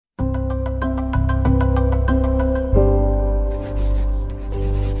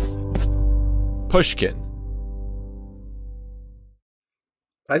Pushkin.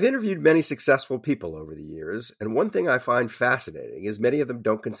 I've interviewed many successful people over the years, and one thing I find fascinating is many of them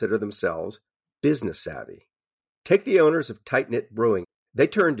don't consider themselves business savvy. Take the owners of Tight Knit Brewing. They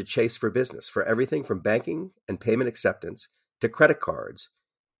turned to Chase for business for everything from banking and payment acceptance to credit cards,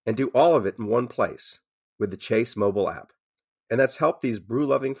 and do all of it in one place with the Chase mobile app. And that's helped these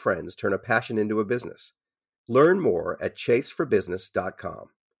brew-loving friends turn a passion into a business. Learn more at chaseforbusiness.com.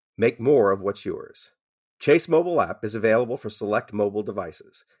 Make more of what's yours. Chase mobile app is available for select mobile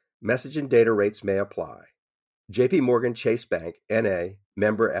devices. Message and data rates may apply. JP Morgan Chase Bank, N.A.,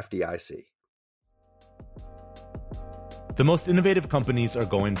 member FDIC. The most innovative companies are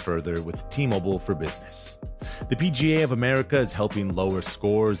going further with T-Mobile for Business. The PGA of America is helping lower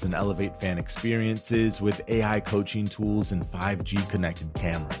scores and elevate fan experiences with AI coaching tools and 5G connected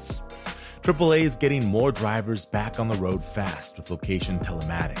cameras. AAA is getting more drivers back on the road fast with location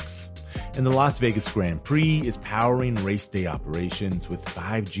telematics. And the Las Vegas Grand Prix is powering race day operations with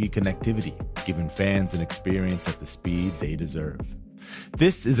 5G connectivity, giving fans an experience at the speed they deserve.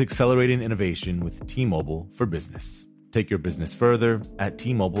 This is accelerating innovation with T-Mobile for Business. Take your business further at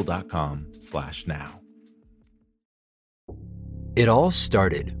T-Mobile.com/now. It all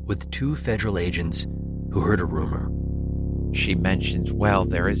started with two federal agents who heard a rumor. She mentioned, well,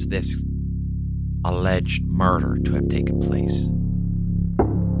 there is this alleged murder to have taken place.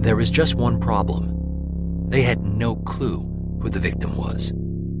 There was just one problem. They had no clue who the victim was.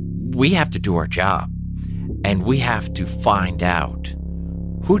 We have to do our job, and we have to find out,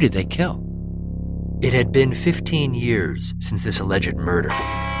 who did they kill? It had been 15 years since this alleged murder.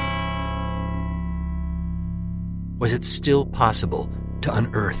 Was it still possible to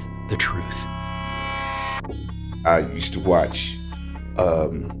unearth the truth? I used to watch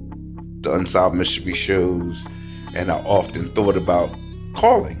the Unsolved Mystery shows, and I often thought about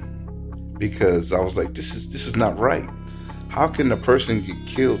calling because I was like, this is not right. How can a person get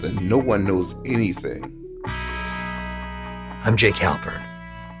killed and no one knows anything? I'm Jake Halpern,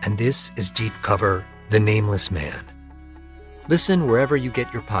 and this is Deep Cover: The Nameless Man. Listen wherever you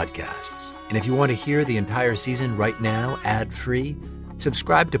get your podcasts. And if you want to hear the entire season right now, ad-free,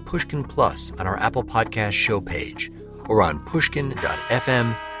 subscribe to Pushkin Plus on our Apple Podcast show page or on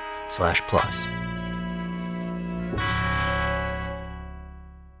pushkin.fm/plus.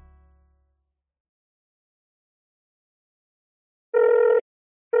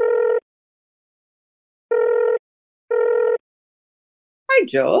 Hi,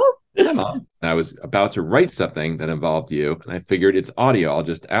 Joel. Yeah, Mom. I was about to write something that involved you, and I figured it's audio. I'll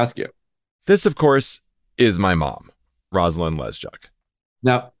just ask you. This, of course, is my mom, Rosalind Lesjuk.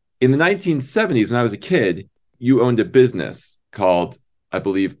 Now, in the 1970s, when I was a kid, you owned a business called, I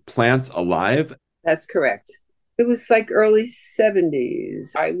believe, Plants Alive. That's correct. It was like early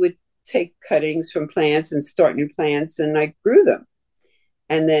 70s. I would take cuttings from plants and start new plants, and I grew them.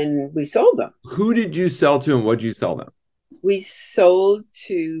 And then we sold them. Who did you sell to, and what did you sell them? We sold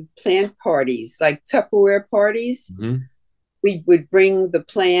to plant parties, like Tupperware parties. Mm-hmm. We would bring the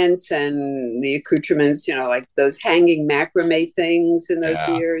plants and the accoutrements, like those hanging macrame things in those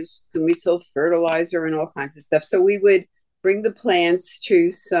years. And we sold fertilizer and all kinds of stuff. So we would bring the plants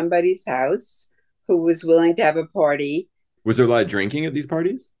to somebody's house who was willing to have a party. Was there a lot of drinking at these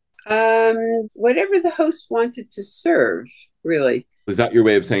parties? Whatever the host wanted to serve, really. Was that your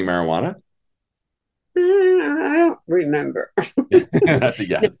way of saying marijuana? I don't remember. That's a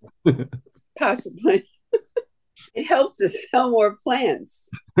guess. Possibly. It helped us sell more plants.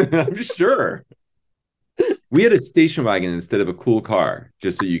 I'm sure. We had a station wagon instead of a cool car,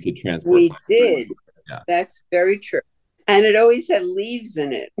 just so you could transport. We plants. did. Yeah. That's very true. And it always had leaves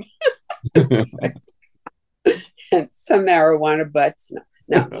in it. And some marijuana butts.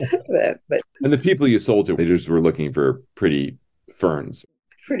 No. But And the people you sold to, they just were looking for pretty ferns.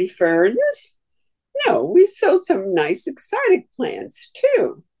 Pretty ferns? No, we sold some nice exotic plants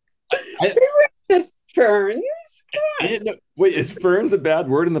too. They were just ferns. I didn't know. Wait, is ferns a bad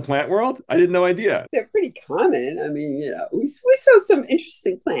word in the plant world? I didn't no idea. They're pretty common. I mean, we sold some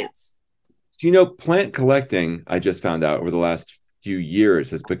interesting plants. So, plant collecting, I just found out over the last few years,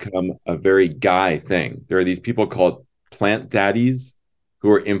 has become a very guy thing. There are these people called plant daddies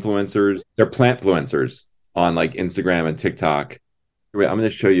who are influencers. They're plant influencers on like Instagram and TikTok. Wait, I'm going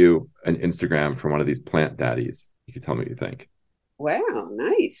to show you an Instagram from one of these plant daddies. You can tell me what you think. Wow,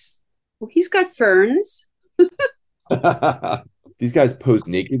 nice. Well, he's got ferns. These guys pose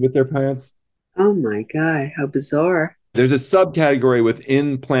naked with their plants. Oh my God, how bizarre. There's a subcategory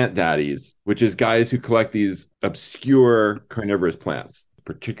within plant daddies, which is guys who collect these obscure carnivorous plants,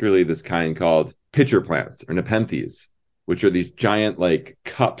 particularly this kind called pitcher plants or nepenthes, which are these giant like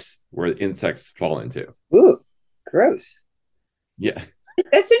cups where insects fall into. Ooh, gross. Yeah.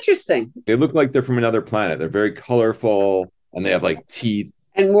 That's interesting. They look like they're from another planet. They're very colorful and they have like teeth.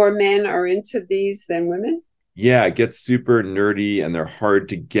 And more men are into these than women? Yeah, it gets super nerdy and they're hard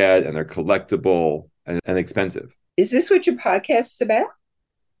to get and they're collectible and expensive. Is this what your podcast is about?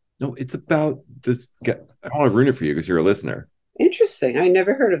 No, it's about this guy. I don't want to ruin it for you because you're a listener. Interesting. I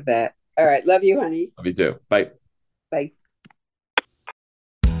never heard of that. All right. Love you, honey. Love you too. Bye. Bye.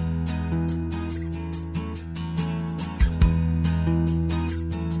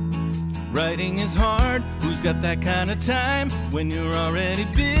 Writing is hard, who's got that kind of time when you're already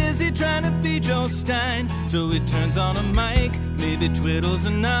busy trying to be Joe Stein? So he turns on a mic, maybe twiddles a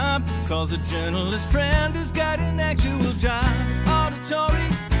knob, calls a journalist friend who's got an actual job. Auditory,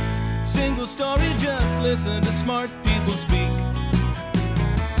 single story, just listen to smart people speak.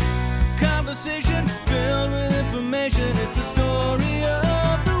 Conversation filled with information, it's the story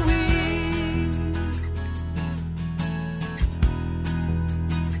of the week.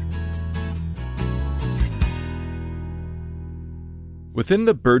 Within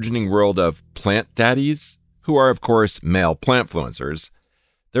the burgeoning world of plant daddies, who are, of course, male plantfluencers,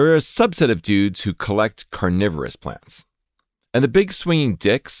 there are a subset of dudes who collect carnivorous plants. And the big swinging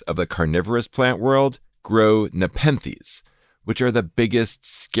dicks of the carnivorous plant world grow nepenthes, which are the biggest,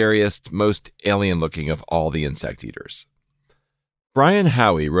 scariest, most alien-looking of all the insect eaters. Brian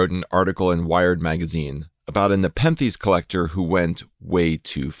Howie wrote an article in Wired magazine about a nepenthes collector who went way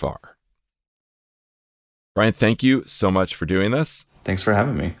too far. Brian, thank you so much for doing this. Thanks for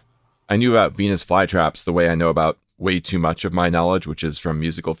having me. I knew about Venus flytraps the way I know about way too much of my knowledge, which is from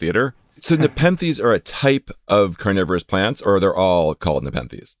musical theater. So nepenthes are a type of carnivorous plants, or they're all called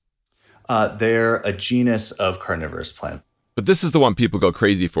nepenthes? They're a genus of carnivorous plant. But this is the one people go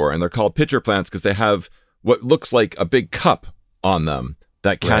crazy for, and they're called pitcher plants because they have what looks like a big cup on them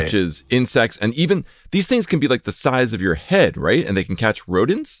that catches insects. And even these things can be like the size of your head, right? And they can catch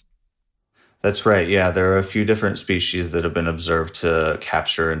rodents? That's right. Yeah, there are a few different species that have been observed to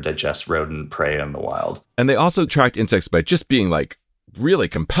capture and digest rodent prey in the wild. And they also attract insects by just being like really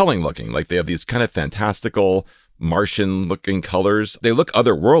compelling looking. Like they have these kind of fantastical Martian looking colors. They look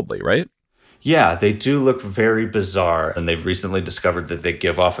otherworldly, right? Yeah, they do look very bizarre. And they've recently discovered that they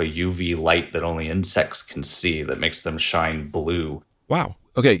give off a UV light that only insects can see that makes them shine blue. Wow.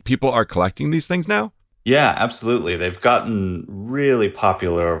 Okay, people are collecting these things now? Yeah, absolutely. They've gotten really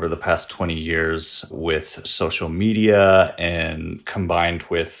popular over the past 20 years with social media and combined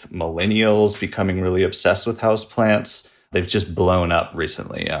with millennials becoming really obsessed with houseplants. They've just blown up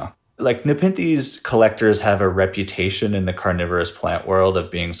recently, yeah. Like nepenthes collectors have a reputation in the carnivorous plant world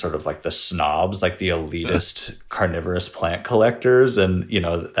of being sort of like the snobs, like the elitist carnivorous plant collectors. And, you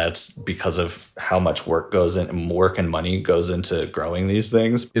know, that's because of how much work and money goes into growing these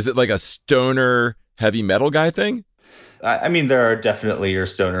things. Is it like a stoner heavy metal guy thing? I mean, there are definitely your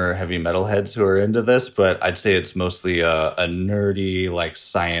stoner heavy metal heads who are into this, but I'd say it's mostly a nerdy, like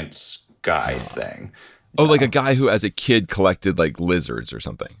science guy thing. Oh, like a guy who as a kid collected like lizards or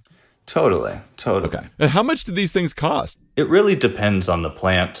something. Totally. Okay. And how much do these things cost? It really depends on the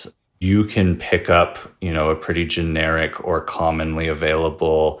plant. You can pick up, you know, a pretty generic or commonly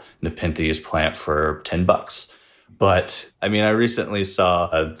available nepenthes plant for $10. But I mean, I recently saw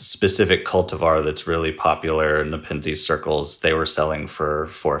a specific cultivar that's really popular in nepenthes circles. They were selling for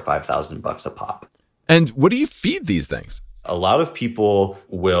 $4,000 or $5,000 a pop. And what do you feed these things? A lot of people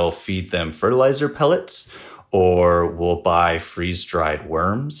will feed them fertilizer pellets or will buy freeze-dried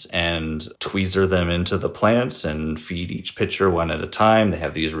worms and tweezer them into the plants and feed each pitcher one at a time. They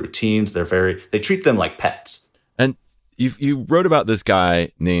have these routines. They treat them like pets. And you wrote about this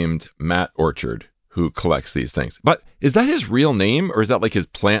guy named Matt Orchard who collects these things. But is that his real name or is that like his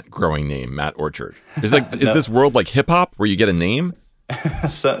plant growing name, Matt Orchard? Is this world like hip hop where you get a name?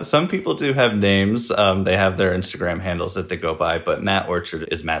 Some people do have names. They have their Instagram handles that they go by, but Matt Orchard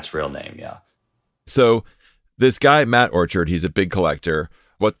is Matt's real name, yeah. So this guy, Matt Orchard, he's a big collector.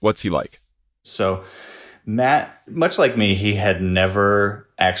 What's he like? So Matt, much like me, he had never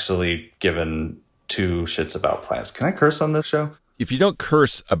actually given two shits about plants. Can I curse on this show? If you don't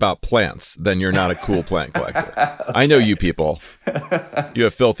curse about plants, then you're not a cool plant collector. Okay. I know you people. You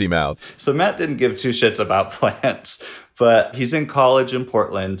have filthy mouths. So Matt didn't give two shits about plants, but he's in college in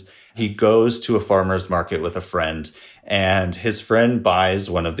Portland. He goes to a farmer's market with a friend, and his friend buys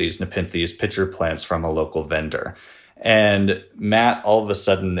one of these nepenthes pitcher plants from a local vendor. And Matt, all of a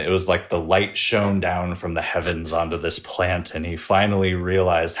sudden, it was like the light shone down from the heavens onto this plant, and he finally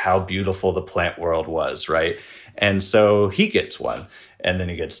realized how beautiful the plant world was, right? And so he gets one, and then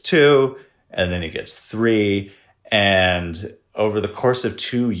he gets two, and then he gets three. And over the course of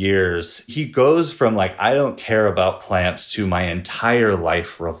 2 years, he goes from like, I don't care about plants to my entire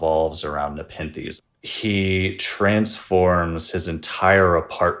life revolves around Nepenthes. He transforms his entire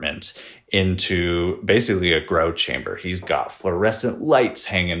apartment into basically a grow chamber. He's got fluorescent lights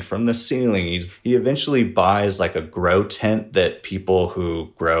hanging from the ceiling. He eventually buys like a grow tent that people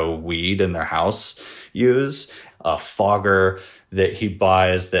who grow weed in their house use, a fogger that he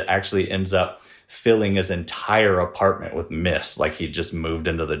buys that actually ends up filling his entire apartment with mist, like he just moved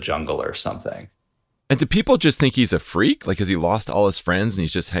into the jungle or something. And do people just think he's a freak? Like, has he lost all his friends and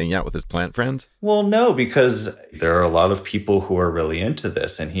he's just hanging out with his plant friends? Well, no, because there are a lot of people who are really into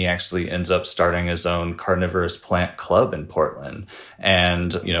this. And he actually ends up starting his own carnivorous plant club in Portland.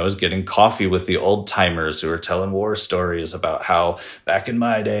 And, is getting coffee with the old timers who are telling war stories about how back in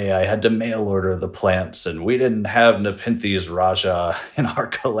my day, I had to mail order the plants and we didn't have Nepenthes Raja in our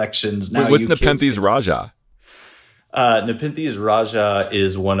collections. Now, what's Nepenthes Raja? Nepenthes Raja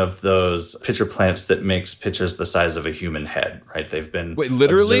is one of those pitcher plants that makes pitchers the size of a human head, right? They've been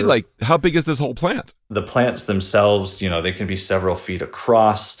literally? Like, how big is this whole plant? The plants themselves, they can be several feet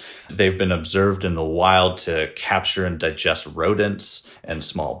across. They've been observed in the wild to capture and digest rodents and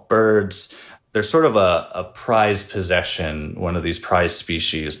small birds. They're sort of a prized possession, one of these prized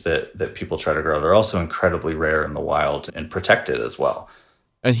species that people try to grow. They're also incredibly rare in the wild and protected as well.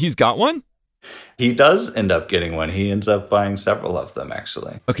 And he's got one? He does end up getting one. He ends up buying several of them,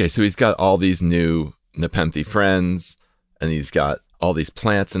 actually. Okay, so he's got all these new Nepenthe friends, and he's got all these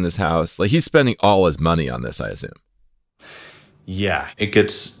plants in his house. Like, he's spending all his money on this, I assume. Yeah, it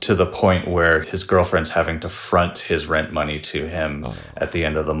gets to the point where his girlfriend's having to front his rent money to him at the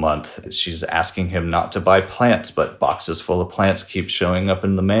end of the month. She's asking him not to buy plants, but boxes full of plants keep showing up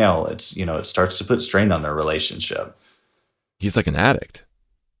in the mail. It starts to put strain on their relationship. He's like an addict.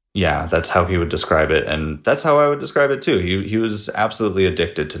 Yeah, that's how he would describe it. And that's how I would describe it too. He was absolutely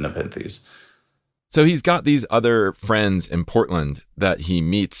addicted to Nepenthes. So he's got these other friends in Portland that he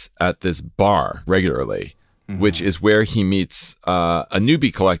meets at this bar regularly, which is where he meets a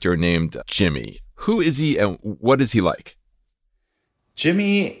newbie collector named Jimmy. Who is he and what is he like?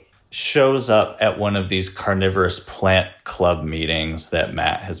 Jimmy shows up at one of these carnivorous plant club meetings that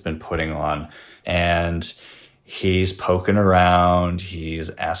Matt has been putting on. And he's poking around, he's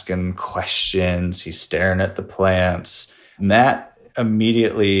asking questions, he's staring at the plants. Matt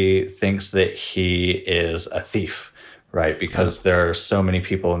immediately thinks that he is a thief, right? Because there are so many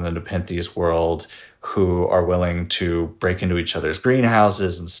people in the Nepenthes world who are willing to break into each other's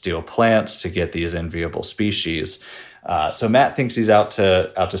greenhouses and steal plants to get these enviable species. So Matt thinks he's out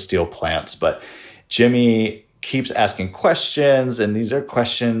to steal plants, but Jimmy keeps asking questions, and these are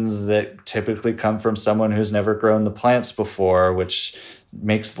questions that typically come from someone who's never grown the plants before, which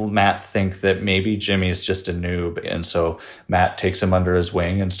makes Matt think that maybe Jimmy's just a noob. And so Matt takes him under his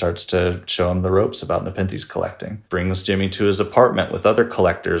wing and starts to show him the ropes about Nepenthes collecting. Brings Jimmy to his apartment with other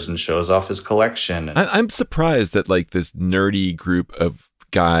collectors and shows off his collection. I'm surprised that like this nerdy group of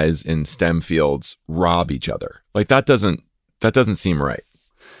guys in STEM fields rob each other. Like that doesn't seem right.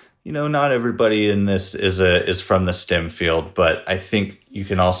 Not everybody in this is from the STEM field, but I think you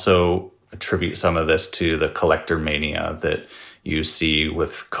can also attribute some of this to the collector mania that you see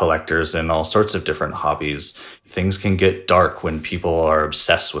with collectors in all sorts of different hobbies. Things can get dark when people are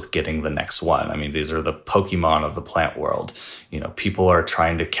obsessed with getting the next one. I mean, these are the Pokemon of the plant world. People are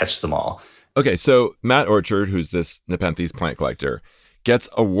trying to catch them all. Okay, so Matt Orchard, who's this Nepenthes plant collector, gets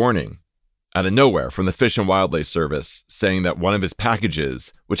a warning out of nowhere from the Fish and Wildlife Service saying that one of his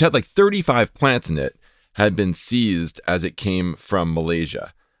packages, which had like 35 plants in it, had been seized as it came from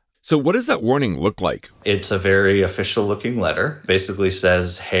Malaysia. So what does that warning look like? It's a very official looking letter. Basically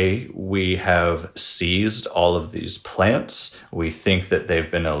says, hey, we have seized all of these plants. We think that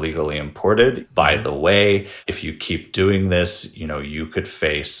they've been illegally imported. By the way, if you keep doing this, you could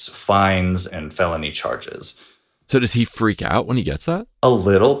face fines and felony charges. So does he freak out when he gets that? A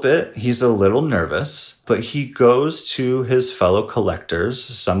little bit. He's a little nervous, but he goes to his fellow collectors,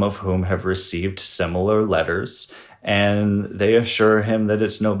 some of whom have received similar letters, and they assure him that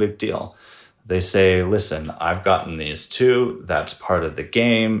it's no big deal. They say, listen, I've gotten these too. That's part of the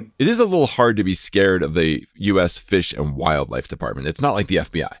game. It is a little hard to be scared of the U.S. Fish and Wildlife Department. It's not like the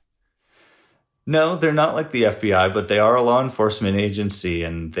FBI. No, they're not like the FBI, but they are a law enforcement agency,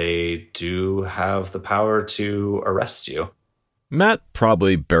 and they do have the power to arrest you. Matt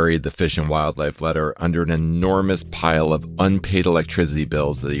probably buried the Fish and Wildlife letter under an enormous pile of unpaid electricity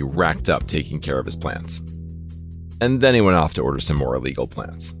bills that he racked up taking care of his plants. And then he went off to order some more illegal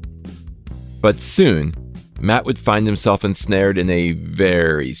plants. But soon, Matt would find himself ensnared in a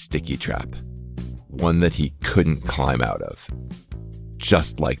very sticky trap. one that he couldn't climb out of.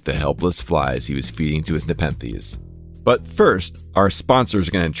 Just like the helpless flies he was feeding to his nepenthes. But first, our sponsors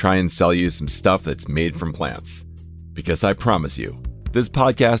are going to try and sell you some stuff that's made from plants. Because I promise you, this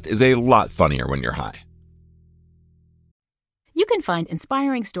podcast is a lot funnier when you're high. You can find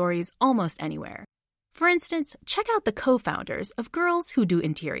inspiring stories almost anywhere. For instance, check out the co-founders of Girls Who Do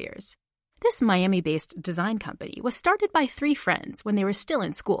Interiors. This Miami-based design company was started by 3 friends when they were still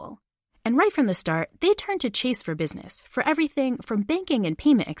in school. And right from the start, they turned to Chase for Business for everything from banking and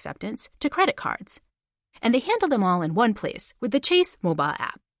payment acceptance to credit cards. And they handle them all in one place with the Chase mobile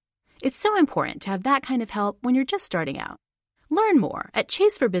app. It's so important to have that kind of help when you're just starting out. Learn more at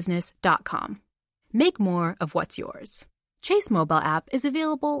chaseforbusiness.com. Make more of what's yours. Chase mobile app is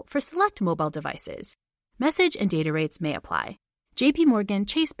available for select mobile devices. Message and data rates may apply. JP Morgan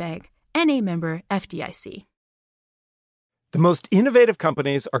Chase Bank, NA member FDIC. The most innovative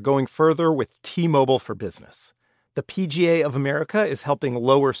companies are going further with T-Mobile for Business. The PGA of America is helping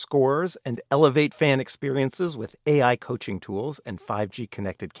lower scores and elevate fan experiences with AI coaching tools and 5G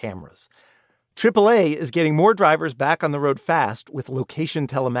connected cameras. AAA is getting more drivers back on the road fast with location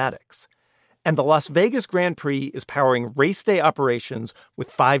telematics. And the Las Vegas Grand Prix is powering race day operations with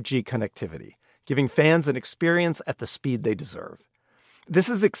 5G connectivity, giving fans an experience at the speed they deserve. This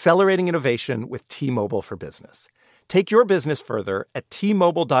is accelerating innovation with T-Mobile for Business. Take your business further at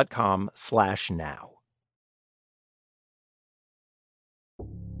T-Mobile.com/now.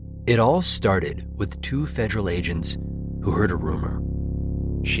 It all started with 2 federal agents who heard a rumor.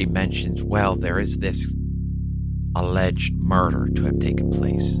 She mentions, well, there is this alleged murder to have taken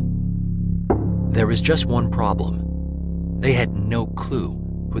place. There was just one problem. They had no clue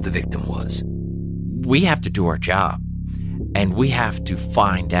who the victim was. We have to do our job, and we have to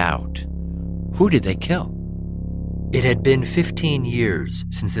find out, who did they kill? It had been 15 years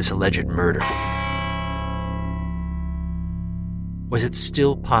since this alleged murder. Was it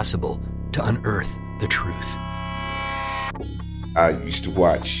still possible to unearth the truth? I used to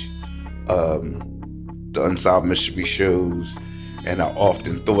watch the Unsolved Mystery shows, and I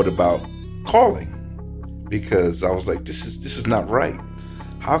often thought about calling because I was like, this is not right.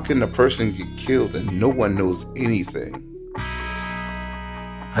 How can a person get killed and no one knows anything?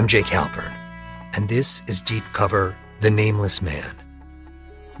 I'm Jake Halpern, and this is Deep Cover: The Nameless Man.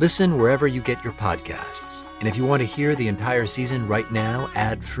 Listen wherever you get your podcasts. And if you want to hear the entire season right now,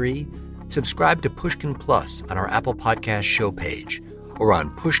 ad-free, subscribe to Pushkin Plus on our Apple Podcast show page or on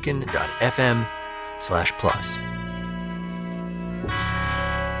pushkin.fm/plus.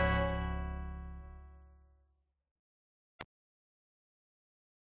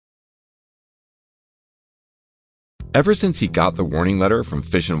 Ever since he got the warning letter from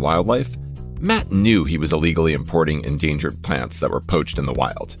Fish and Wildlife, Matt knew he was illegally importing endangered plants that were poached in the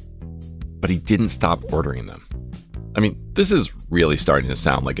wild. But he didn't stop ordering them. I mean, this is really starting to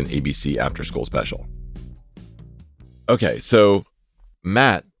sound like an ABC after-school special. Okay, so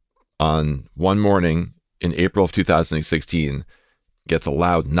Matt, on one morning in April of 2016, gets a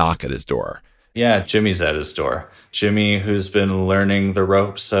loud knock at his door. Yeah, Jimmy's at his door. Jimmy, who's been learning the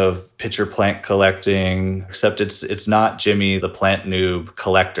ropes of pitcher plant collecting, except it's not Jimmy, the plant noob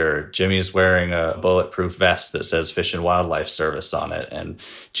collector. Jimmy's wearing a bulletproof vest that says Fish and Wildlife Service on it. And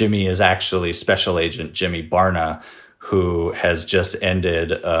Jimmy is actually Special Agent Jimmy Barna, who has just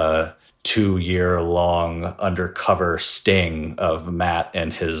ended a 2-year-long undercover sting of Matt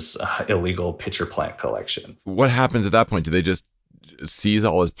and his illegal pitcher plant collection. What happens at that point? Do they just seize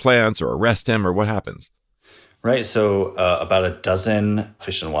all his plants or arrest him, or what happens? Right. So about a dozen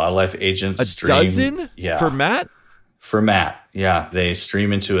Fish and Wildlife agents. A dozen? Yeah. For Matt? For Matt. Yeah. They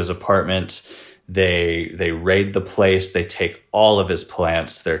stream into his apartment. They raid the place. They take all of his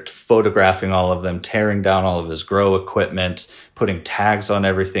plants. They're photographing all of them, tearing down all of his grow equipment, putting tags on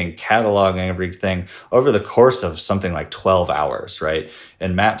everything, cataloging everything over the course of something like 12 hours, right?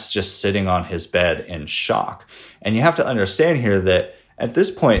 And Matt's just sitting on his bed in shock. And you have to understand here that at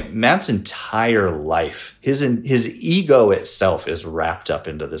this point, Matt's entire life, his ego itself is wrapped up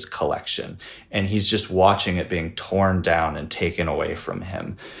into this collection. And he's just watching it being torn down and taken away from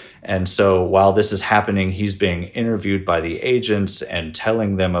him. And so while this is happening, he's being interviewed by the agents and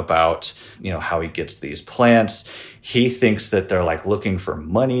telling them about, how he gets these plants. He thinks that they're like looking for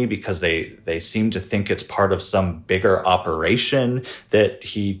money because they seem to think it's part of some bigger operation that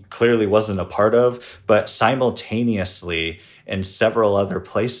he clearly wasn't a part of. But simultaneously, in several other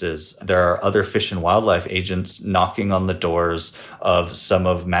places, there are other Fish and Wildlife agents knocking on the doors of some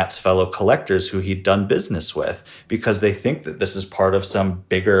of Matt's fellow collectors who he'd done business with because they think that this is part of some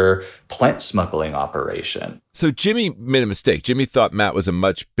bigger undercover plant smuggling operation. So Jimmy made a mistake. Jimmy thought Matt was a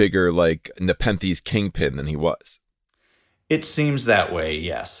much bigger, like, Nepenthes kingpin than he was. It seems that way,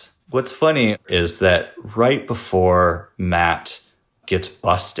 yes. What's funny is that right before Matt gets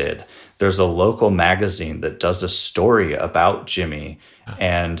busted, there's a local magazine that does a story about Jimmy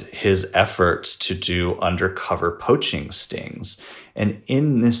and his efforts to do undercover poaching stings. And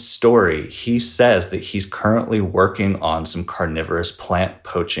in this story, he says that he's currently working on some carnivorous plant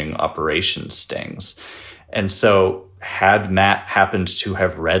poaching operation stings. And so had Matt happened to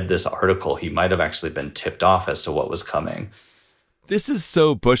have read this article, he might have actually been tipped off as to what was coming. This is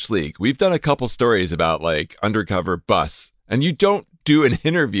so Bush League. We've done a couple stories about, like, undercover busts, and you don't do an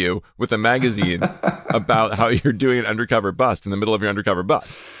interview with a magazine about how you're doing an undercover bust in the middle of your undercover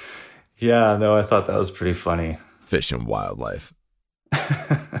bust. Yeah, no, I thought that was pretty funny. Fish and wildlife.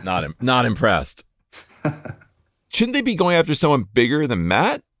 Not impressed. Shouldn't they be going after someone bigger than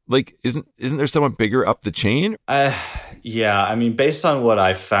Matt? Like, isn't there someone bigger up the chain? Yeah, I mean, based on what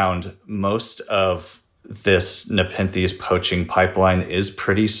I found, most of this Nepenthes poaching pipeline is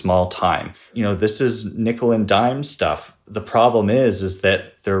pretty small time. You know, this is nickel and dime stuff. The problem is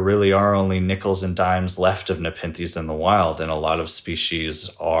that there really are only nickels and dimes left of Nepenthes in the wild, and a lot of species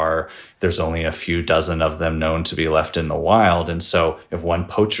there's only a few dozen of them known to be left in the wild. And so if one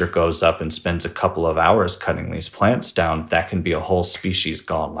poacher goes up and spends a couple of hours cutting these plants down, that can be a whole species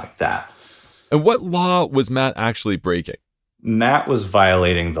gone like that. And what law was Matt actually breaking? Matt was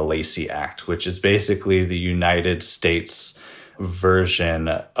violating the Lacey Act, which is basically the United States version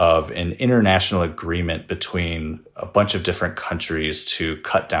of an international agreement between a bunch of different countries to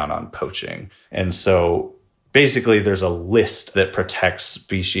cut down on poaching. And so basically there's a list that protects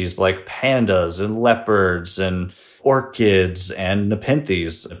species like pandas and leopards and orchids and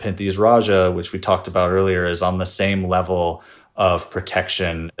Nepenthes. Nepenthes raja, which we talked about earlier, is on the same level of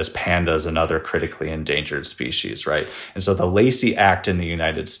protection as pandas and other critically endangered species, right? And so the Lacey Act in the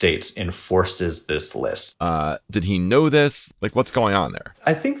United States enforces this list. Did he know this? Like, what's going on there?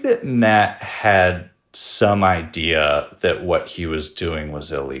 I think that Matt had some idea that what he was doing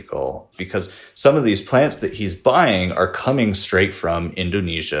was illegal, because some of these plants that he's buying are coming straight from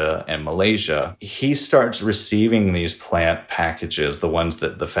Indonesia and Malaysia. He starts receiving these plant packages, the ones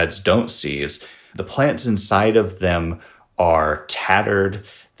that the feds don't seize. The plants inside of them are tattered.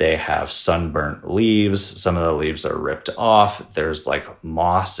 They have sunburnt leaves. Some of the leaves are ripped off. There's like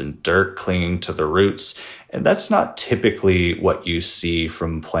moss and dirt clinging to the roots. And that's not typically what you see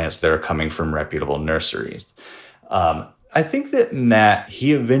from plants that are coming from reputable nurseries. I think that Matt,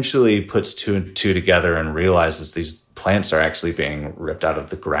 he eventually puts two and two together and realizes these plants are actually being ripped out of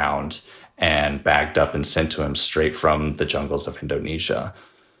the ground and bagged up and sent to him straight from the jungles of Indonesia.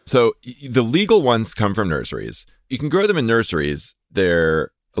 So the legal ones come from nurseries. You can grow them in nurseries.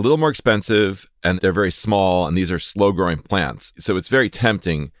 They're a little more expensive and they're very small, and these are slow growing plants. So it's very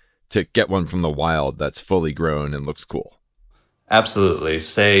tempting to get one from the wild that's fully grown and looks cool. Absolutely.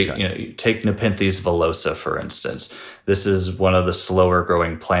 Say, take Nepenthes villosa, for instance. This is one of the slower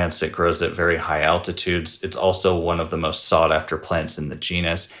growing plants. It grows at very high altitudes. It's also one of the most sought after plants in the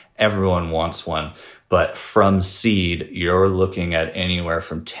genus. Everyone wants one. But from seed, you're looking at anywhere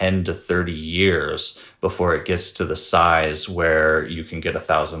from 10 to 30 years before it gets to the size where you can get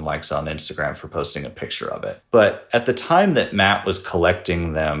 1,000 likes on Instagram for posting a picture of it. But at the time that Matt was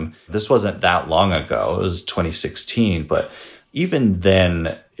collecting them, this wasn't that long ago. It was 2016. But even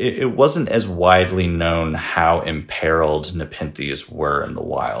then, it wasn't as widely known how imperiled Nepenthes were in the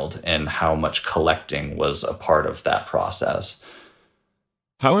wild and how much collecting was a part of that process.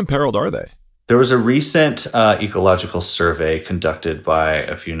 How imperiled are they? There was a recent ecological survey conducted by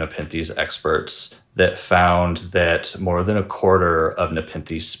a few Nepenthes experts that found that more than a quarter of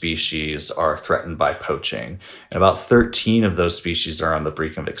Nepenthes species are threatened by poaching. And about 13 of those species are on the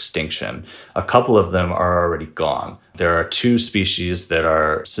brink of extinction. A couple of them are already gone. There are 2 species that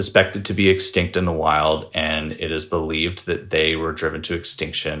are suspected to be extinct in the wild, and it is believed that they were driven to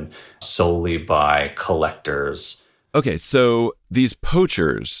extinction solely by collectors. Okay, so these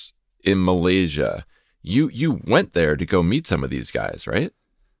poachers in Malaysia, you went there to go meet some of these guys, right?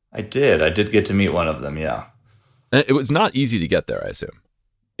 I did get to meet one of them, yeah. And it was not easy to get there, I assume.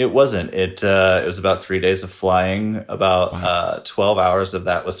 It wasn't. It was about 3 days of flying. About 12 hours of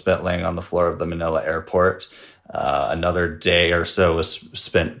that was spent laying on the floor of the Manila airport. Another day or so was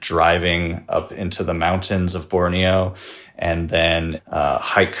spent driving up into the mountains of Borneo, and then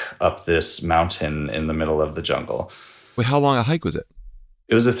hike up this mountain in the middle of the jungle. Wait, how long a hike was it?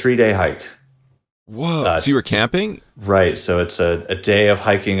 It was a 3-day hike. Whoa. So you were camping? Right. So it's a day of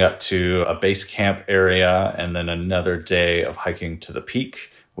hiking up to a base camp area and then another day of hiking to the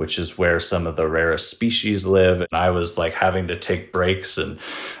peak which is where some of the rarest species live. And I was like having to take breaks and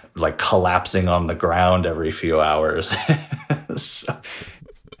like collapsing on the ground every few hours. So,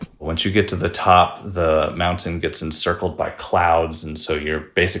 once you get to the top, the mountain gets encircled by clouds. And so you're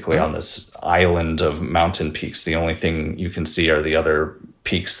basically on this island of mountain peaks. The only thing you can see are the other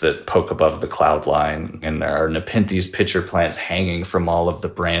peaks that poke above the cloud line. And there are Nepenthes pitcher plants hanging from all of the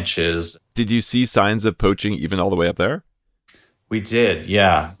branches. Did you see signs of poaching even all the way up there? We did,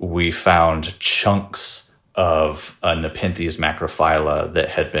 yeah. We found chunks of a Nepenthes macrophylla that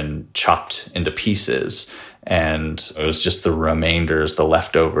had been chopped into pieces. And it was just the remainders, the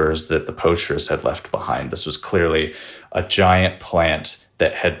leftovers that the poachers had left behind. This was clearly a giant plant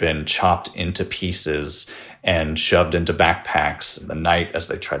that had been chopped into pieces and shoved into backpacks in the night as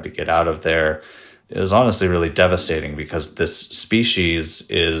they tried to get out of there. It was honestly really devastating because this species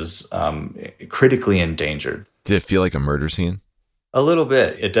is critically endangered. Did it feel like a murder scene? A little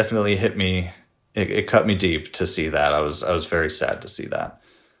bit. It definitely hit me. It cut me deep to see that. I was very sad to see that.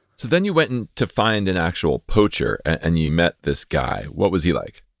 So then you went in to find an actual poacher and you met this guy. What was he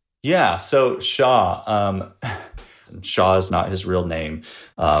like? Yeah. So Shaw, Shaw is not his real name.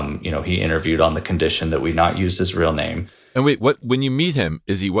 He interviewed on the condition that we not use his real name. And wait, when you meet him,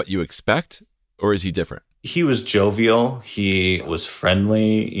 is he what you expect or is he different? He was jovial. He was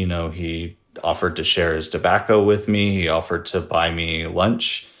friendly. He offered to share his tobacco with me. He offered to buy me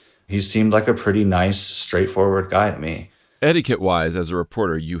lunch. He seemed like a pretty nice, straightforward guy to me. Etiquette-wise, as a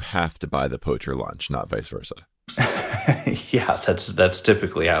reporter, you have to buy the poacher lunch, not vice versa. Yeah, that's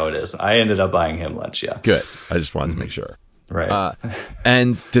typically how it is. I ended up buying him lunch, yeah. Good. I just wanted to make sure. Right.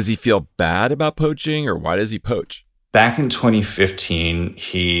 And does he feel bad about poaching, or why does he poach? Back in 2015,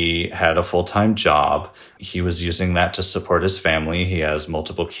 he had a full-time job. He was using that to support his family. He has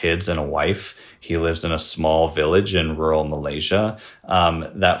multiple kids and a wife. He lives in a small village in rural Malaysia.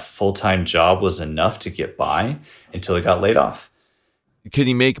 That full-time job was enough to get by until he got laid off. Could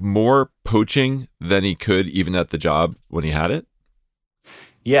he make more poaching than he could even at the job when he had it?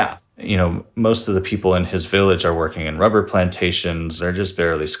 Yeah. Most of the people in his village are working in rubber plantations. They're just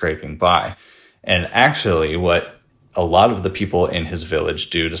barely scraping by. And actually, what a lot of the people in his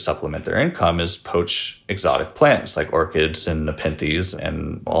village do to supplement their income is poach exotic plants like orchids and nepenthes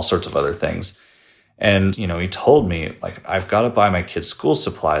and all sorts of other things. And, he told me, like, I've got to buy my kids school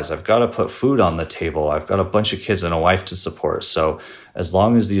supplies. I've got to put food on the table. I've got a bunch of kids and a wife to support. So as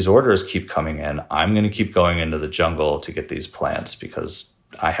long as these orders keep coming in, I'm going to keep going into the jungle to get these plants because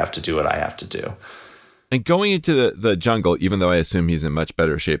I have to do what I have to do. And going into the jungle, even though I assume he's in much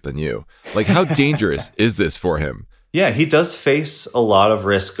better shape than you, like, how dangerous is this for him? Yeah, he does face a lot of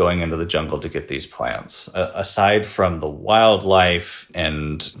risk going into the jungle to get these plants. Aside from the wildlife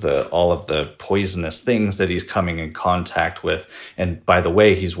and all of the poisonous things that he's coming in contact with. And by the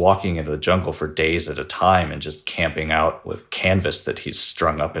way, he's walking into the jungle for days at a time and just camping out with canvas that he's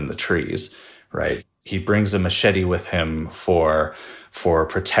strung up in the trees, right? He brings a machete with him for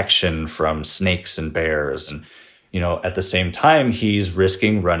protection from snakes and bears. And at the same time, he's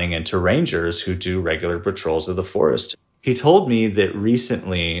risking running into rangers who do regular patrols of the forest. He told me that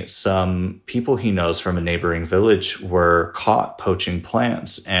recently some people he knows from a neighboring village were caught poaching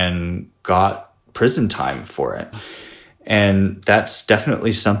plants and got prison time for it. And that's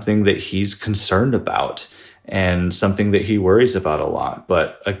definitely something that he's concerned about and something that he worries about a lot.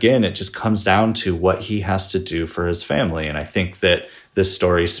 But again, it just comes down to what he has to do for his family. And I think that this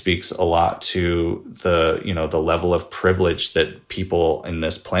story speaks a lot to the level of privilege that people in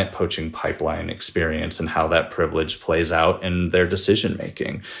this plant poaching pipeline experience and how that privilege plays out in their decision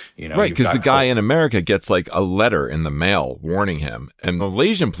making. Right, because the guy in America gets like a letter in the mail warning him, and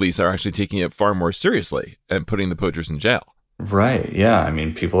Malaysian police are actually taking it far more seriously and putting the poachers in jail. Right. Yeah. I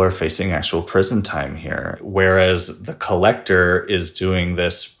mean, people are facing actual prison time here, whereas the collector is doing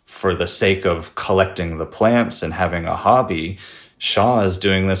this for the sake of collecting the plants and having a hobby. Shaw is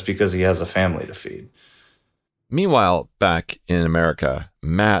doing this because he has a family to feed. Meanwhile, back in America,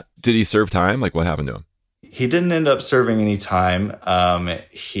 Matt, did he serve time? Like, what happened to him? He didn't end up serving any time. After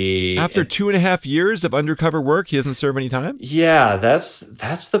 2.5 years of undercover work, he doesn't serve any time? Yeah, that's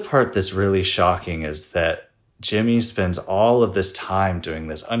the part that's really shocking, is that Jimmy spends all of this time doing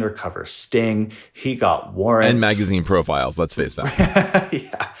this undercover sting. He got warrants. And magazine profiles, let's face facts.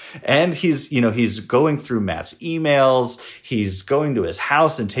 Yeah. And he's going through Matt's emails. He's going to his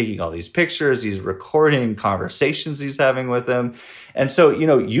house and taking all these pictures. He's recording conversations he's having with him. And so,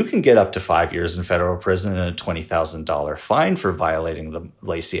 you can get up to 5 years in federal prison and a $20,000 fine for violating the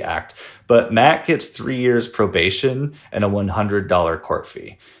Lacey Act. But Matt gets 3 years probation and a $100 court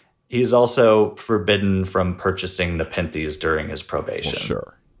fee. He's also forbidden from purchasing Nepenthes during his probation. Well,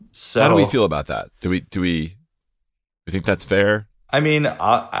 sure. So how do we feel about that? Do we think that's fair? I mean,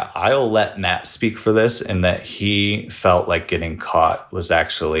 I'll let Matt speak for this, in that he felt like getting caught was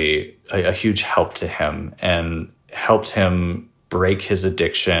actually a huge help to him and helped him break his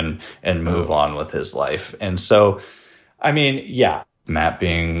addiction and move on with his life. And so, I mean, yeah, Matt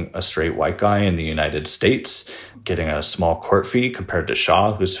being a straight white guy in the United States, getting a small court fee compared to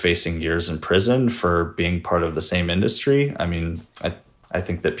Shaw, who's facing years in prison for being part of the same industry. I mean, I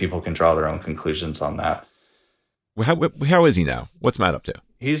think that people can draw their own conclusions on that. How is he now? What's Matt up to?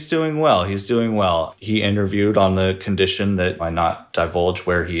 He's doing well. He interviewed on the condition that I not divulge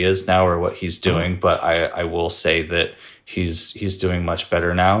where he is now or what he's doing, but I will say that he's doing much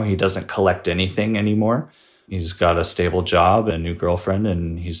better now. He doesn't collect anything anymore. He's got a stable job, a new girlfriend,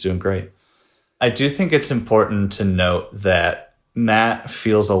 and he's doing great. I do think it's important to note that Matt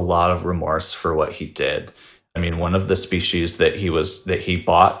feels a lot of remorse for what he did. I mean, one of the species that he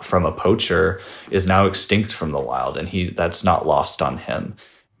bought from a poacher is now extinct from the wild, and that's not lost on him.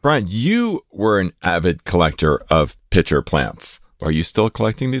 Brian, you were an avid collector of pitcher plants. Are you still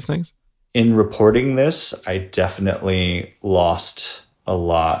collecting these things? In reporting this, I definitely lost a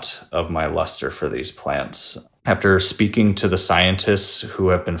lot of my luster for these plants. After speaking to the scientists who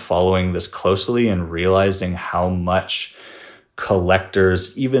have been following this closely and realizing how much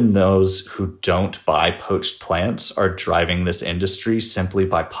collectors, even those who don't buy poached plants, are driving this industry simply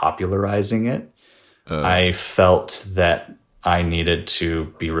by popularizing it, I felt that I needed to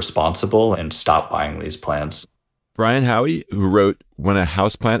be responsible and stop buying these plants. Brian Howie, who wrote When a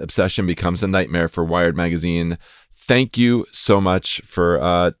Houseplant Obsession Becomes a Nightmare for Wired Magazine, thank you so much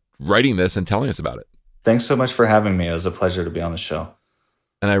for writing this and telling us about it. Thanks so much for having me. It was a pleasure to be on the show.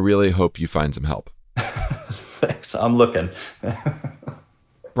 And I really hope you find some help. Thanks. I'm looking.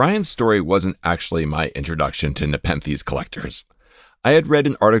 Brian's story wasn't actually my introduction to Nepenthes collectors. I had read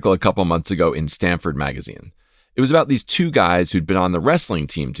an article a couple months ago in Stanford magazine. It was about these two guys who'd been on the wrestling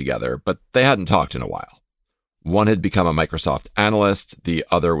team together, but they hadn't talked in a while. One had become a Microsoft analyst. The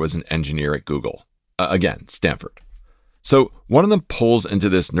other was an engineer at Google. Again, Stanford. So one of them pulls into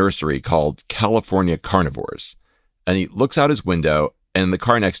this nursery called California Carnivorous, and he looks out his window, and in the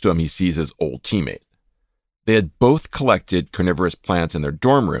car next to him, he sees his old teammate. They had both collected carnivorous plants in their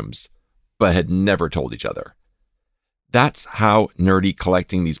dorm rooms, but had never told each other. That's how nerdy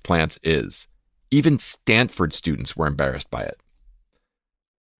collecting these plants is. Even Stanford students were embarrassed by it.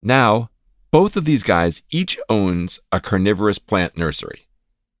 Now, both of these guys each owns a carnivorous plant nursery.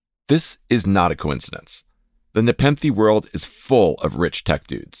 This is not a coincidence. The Nepenthe world is full of rich tech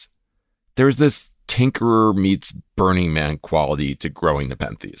dudes. There's this tinkerer meets Burning Man quality to growing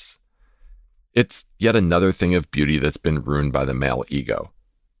Nepenthes. It's yet another thing of beauty that's been ruined by the male ego,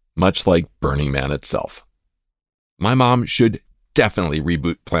 much like Burning Man itself. My mom should definitely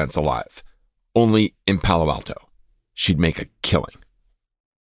reboot Plants Alive, only in Palo Alto. She'd make a killing.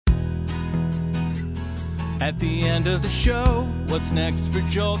 At the end of the show, what's next for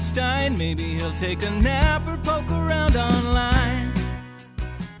Joel Stein? Maybe he'll take a nap or poke around online.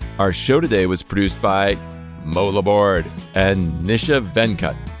 Our show today was produced by Mo Laborde and Nisha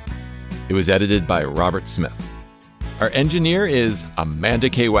Venkat. It was edited by Robert Smith. Our engineer is Amanda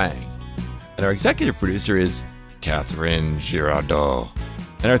K. Wang. And our executive producer is Catherine Girardeau.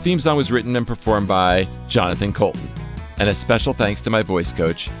 And our theme song was written and performed by Jonathan Colton. And a special thanks to my voice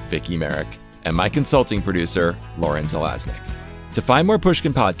coach, Vicki Merrick, and my consulting producer, Lauren Zelaznik. To find more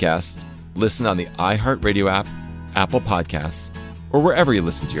Pushkin podcasts, listen on the iHeartRadio app, Apple Podcasts, or wherever you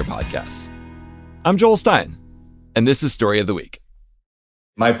listen to your podcasts. I'm Joel Stein, and this is Story of the Week.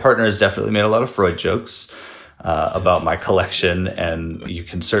 My partner has definitely made a lot of Freud jokes about my collection, and you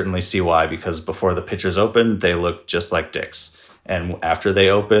can certainly see why, because before the pictures opened, they look just like dicks. And after they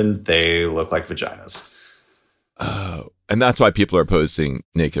open, they look like vaginas. Oh, and that's why people are posing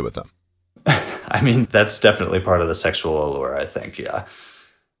naked with them. I mean, that's definitely part of the sexual allure, I think, yeah.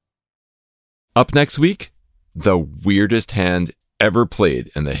 Up next week, the weirdest hand ever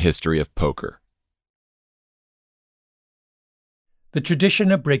played in the history of poker. The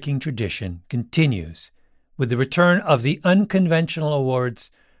tradition of breaking tradition continues with the return of the Unconventional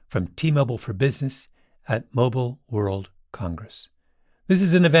Awards from T-Mobile for Business at Mobile World Congress. This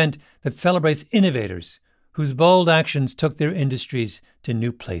is an event that celebrates innovators whose bold actions took their industries to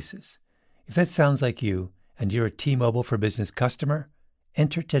new places. If that sounds like you and you're a T-Mobile for Business customer,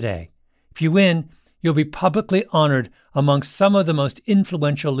 enter today. If you win, you'll be publicly honored amongst some of the most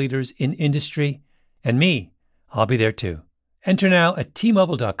influential leaders in industry. And me, I'll be there too. Enter now at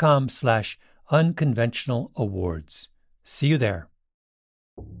tmobile.com/unconventional awards. See you there.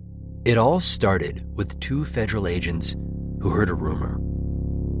 It all started with two federal agents who heard a rumor.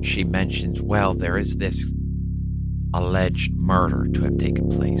 she mentions, well, there is this alleged murder to have taken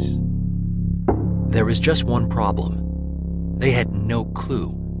place. There was just one problem. They had no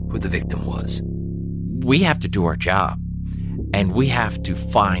clue who the victim was. We have to do our job, and we have to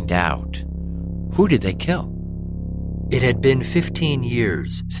find out, who did they kill? It had been 15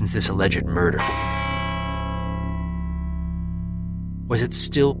 years since this alleged murder. Was it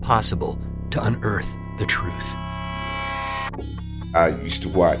still possible to unearth the truth? I used to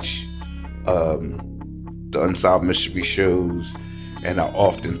watch the Unsolved Mystery shows, and I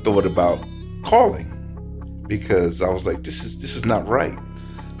often thought about calling because I was like, this is not right.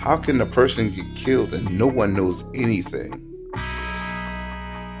 How can a person get killed and no one knows anything?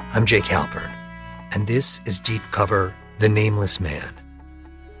 I'm Jake Halpern, and this is Deep Cover: The Nameless Man.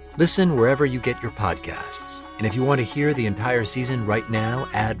 Listen wherever you get your podcasts. And if you want to hear the entire season right now,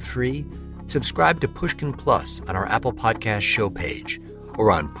 ad-free, subscribe to Pushkin Plus on our Apple Podcast show page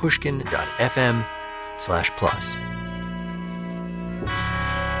or on pushkin.fm/plus.